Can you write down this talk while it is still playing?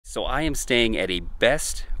So I am staying at a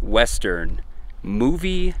Best Western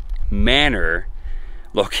Movie Manor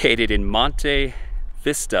located in Monte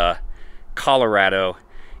Vista, Colorado.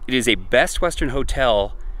 It is a Best Western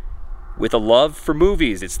hotel with a love for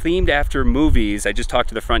movies. It's themed after movies. I just talked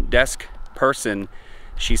to the front desk person.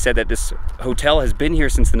 She said that this hotel has been here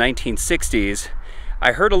since the 1960s.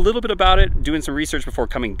 I heard a little bit about it, doing some research before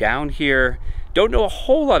coming down here. Don't know a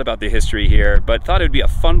whole lot about the history here, but thought it would be a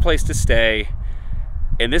fun place to stay.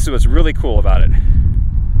 And this is what's really cool about it.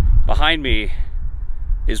 Behind me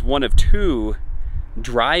is one of two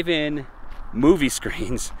drive-in movie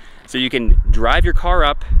screens. So you can drive your car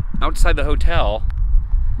up outside the hotel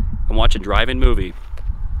and watch a drive-in movie.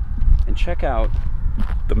 And check out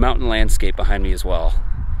the mountain landscape behind me as well.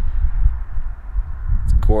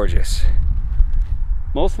 It's gorgeous.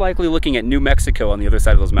 Most likely looking at New Mexico on the other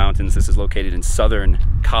side of those mountains. This is located in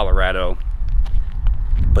southern Colorado.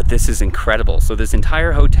 But this is incredible. So this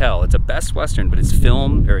entire hotel, it's a Best Western, but it's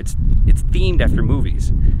filmed, or it's themed after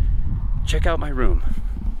movies. Check out my room.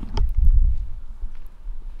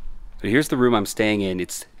 So here's the room I'm staying in.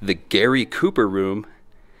 It's the Gary Cooper room.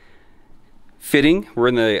 Fitting, we're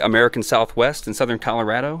in the American Southwest in southern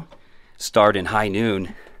Colorado. Starred in High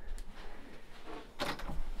Noon.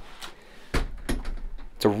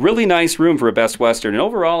 It's a really nice room for a Best Western, and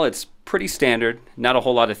overall it's pretty standard. Not a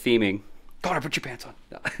whole lot of theming. Connor, put your pants on.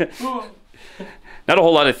 No. Not a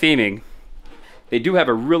whole lot of theming. They do have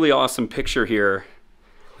a really awesome picture here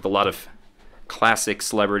with a lot of classic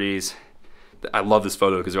celebrities. I love this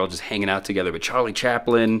photo because they're all just hanging out together with Charlie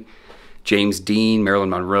Chaplin, James Dean, Marilyn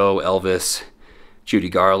Monroe, Elvis, Judy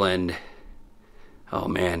Garland. Oh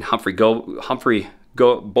man, Humphrey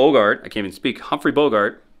Bogart. I can't even speak. Humphrey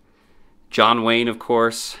Bogart. John Wayne, of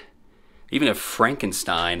course. Even a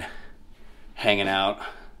Frankenstein hanging out.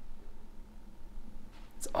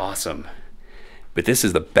 It's awesome. But this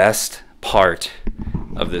is the best part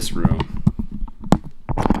of this room.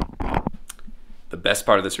 The best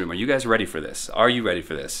part of this room. Are you guys ready for this? Are you ready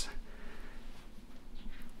for this?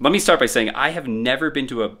 Let me start by saying I have never been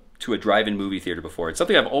to a drive-in movie theater before. It's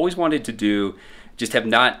something I've always wanted to do, just have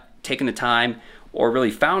not taken the time or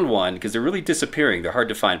really found one because they're really disappearing. They're hard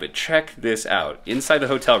to find, but check this out. Inside the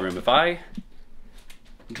hotel room, if I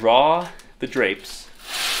draw the drapes,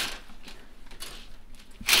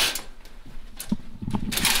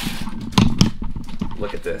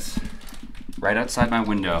 look at this. Right outside my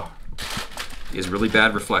window is really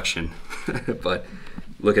bad reflection, but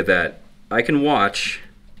look at that. I can watch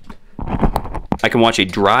a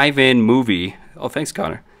drive-in movie. Oh, thanks,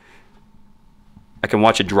 Connor. I can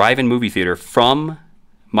watch a drive-in movie theater from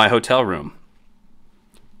my hotel room.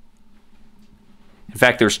 In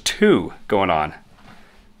fact, there's two going on.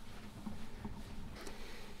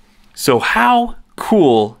 So how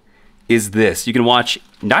cool is this? You can watch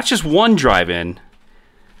not just one drive-in,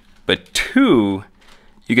 but two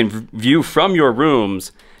you can view from your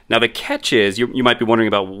rooms. Now the catch is, you might be wondering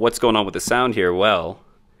about what's going on with the sound here. Well,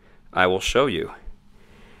 I will show you.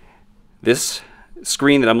 This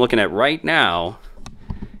screen that I'm looking at right now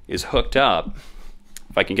is hooked up.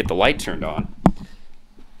 If I can get the light turned on.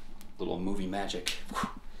 Little movie magic.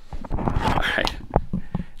 All right,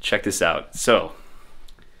 check this out. So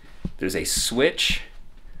there's a switch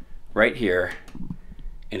right here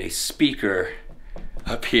and a speaker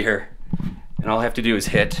up here. And all I have to do is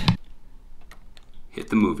hit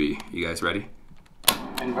the movie. You guys ready?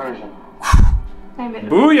 Inversion.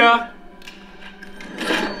 Booyah!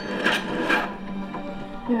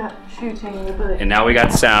 Yeah, shooting the bullet. And now we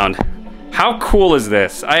got sound. How cool is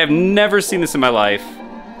this? I have never seen this in my life.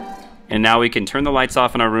 And now we can turn the lights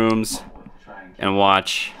off in our rooms and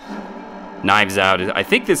watch Knives Out. I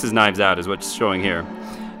think this is Knives Out is what's showing here.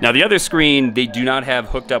 Now the other screen, they do not have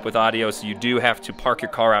hooked up with audio, so you do have to park your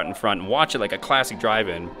car out in front and watch it like a classic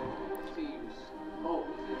drive-in.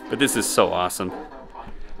 But this is so awesome.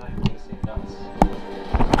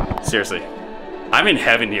 Seriously, I'm in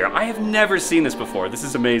heaven here. I have never seen this before. This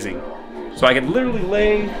is amazing. So I can literally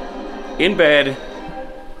lay in bed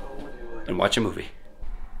and watch a movie.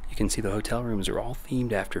 You can see the hotel rooms are all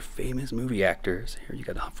themed after famous movie actors. Here you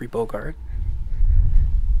got Humphrey Bogart,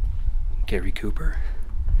 Gary Cooper,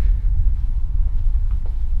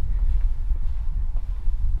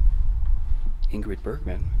 Ingrid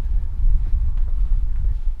Bergman,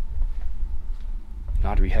 and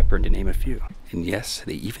Audrey Hepburn, to name a few. And yes,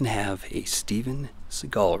 they even have a Steven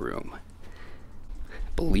Seagal room.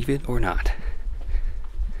 Believe it or not.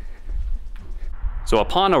 So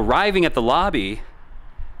upon arriving at the lobby,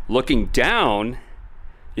 looking down,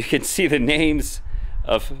 you can see the names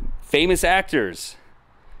of famous actors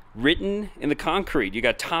written in the concrete. You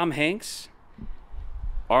got Tom Hanks,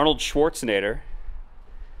 Arnold Schwarzenegger.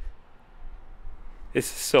 This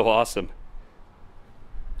is so awesome.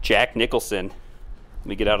 Jack Nicholson. Let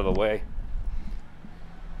me get out of the way.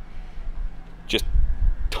 Just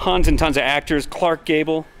tons and tons of actors. Clark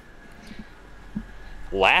Gable.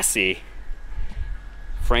 Lassie.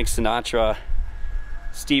 Frank Sinatra.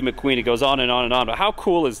 Steve McQueen. It goes on and on and on. But how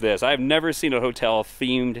cool is this? I've never seen a hotel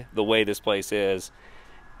themed the way this place is.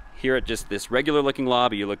 Here at just this regular looking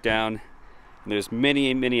lobby, you look down and there's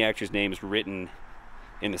many, many actors' names written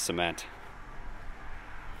in the cement.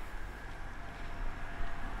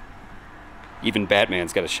 Even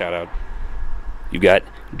Batman's got a shout out. You've got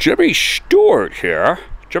Jimmy Stewart here.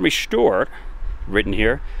 Jimmy Stewart written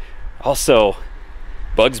here. Also,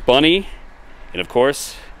 Bugs Bunny, and of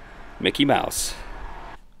course, Mickey Mouse.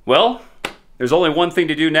 Well, there's only one thing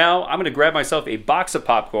to do now. I'm gonna grab myself a box of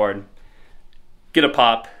popcorn, get a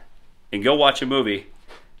pop, and go watch a movie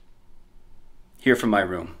here from my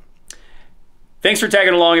room. Thanks for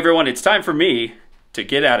tagging along, everyone. It's time for me to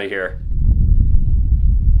get out of here.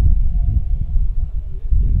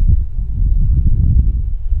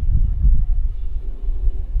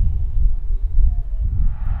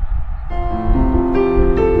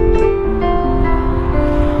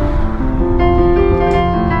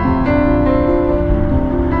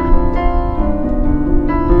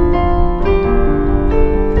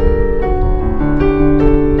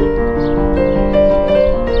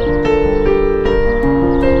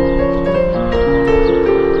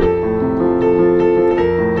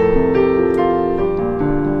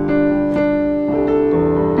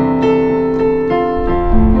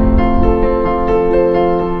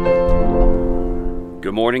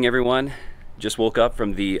 Good morning, everyone. Just woke up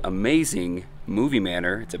from the amazing Movie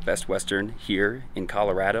Manor. It's a Best Western here in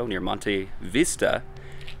Colorado near Monte Vista.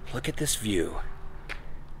 Look at this view.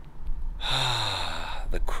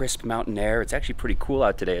 The crisp mountain air. It's actually pretty cool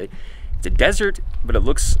out today. It's a desert, but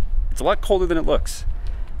it's a lot colder than it looks.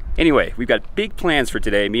 Anyway, we've got big plans for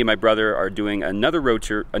today. Me and my brother are doing another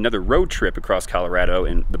road trip across Colorado,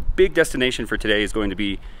 and the big destination for today is going to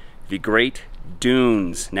be the Great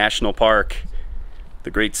Dunes National Park. The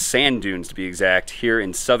Great Sand Dunes, to be exact, here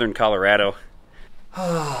in southern Colorado.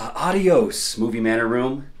 Adios, Movie Manor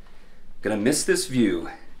room. Gonna miss this view.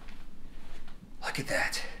 Look at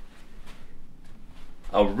that.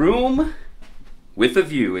 A room with a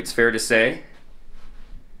view, it's fair to say.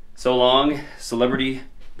 So long, celebrity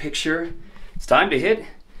picture. It's time to hit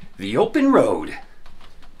the open road.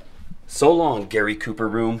 So long, Gary Cooper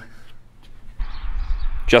room.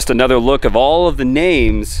 Just another look of all of the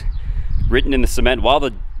names written in the cement. While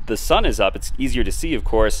the sun is up, it's easier to see, of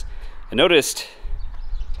course. I noticed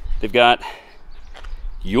they've got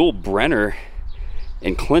Yul Brynner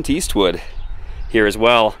and Clint Eastwood here as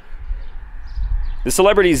well. The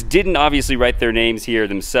celebrities didn't obviously write their names here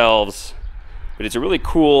themselves, but it's a really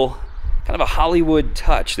cool, kind of a Hollywood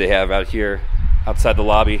touch they have out here outside the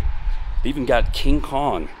lobby. They even got King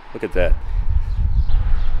Kong. Look at that.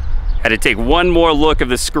 Had to take one more look of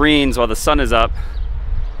the screens while the sun is up.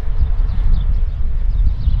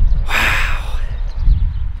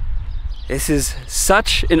 This is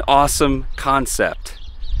such an awesome concept.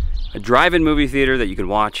 A drive-in movie theater that you can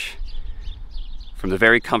watch from the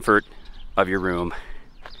very comfort of your room.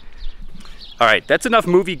 All right, that's enough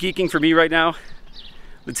movie geeking for me right now.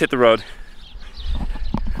 Let's hit the road.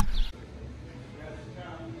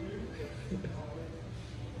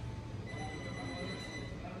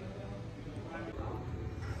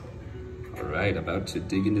 All right, about to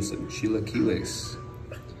dig into some chilaquiles.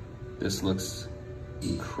 This looks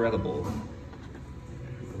incredible.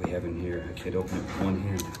 What do we have in here? I can't open it with one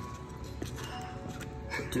hand.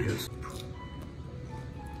 Tortillas.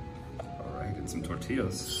 All right, and some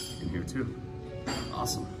tortillas in here too.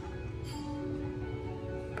 Awesome.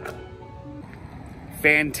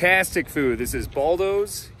 Fantastic food. This is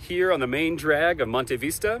Baldo's here on the main drag of Monte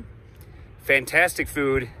Vista. Fantastic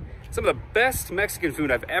food. Some of the best Mexican food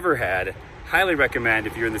I've ever had. Highly recommend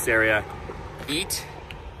if you're in this area. Eat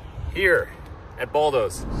here at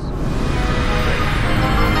Baldo's.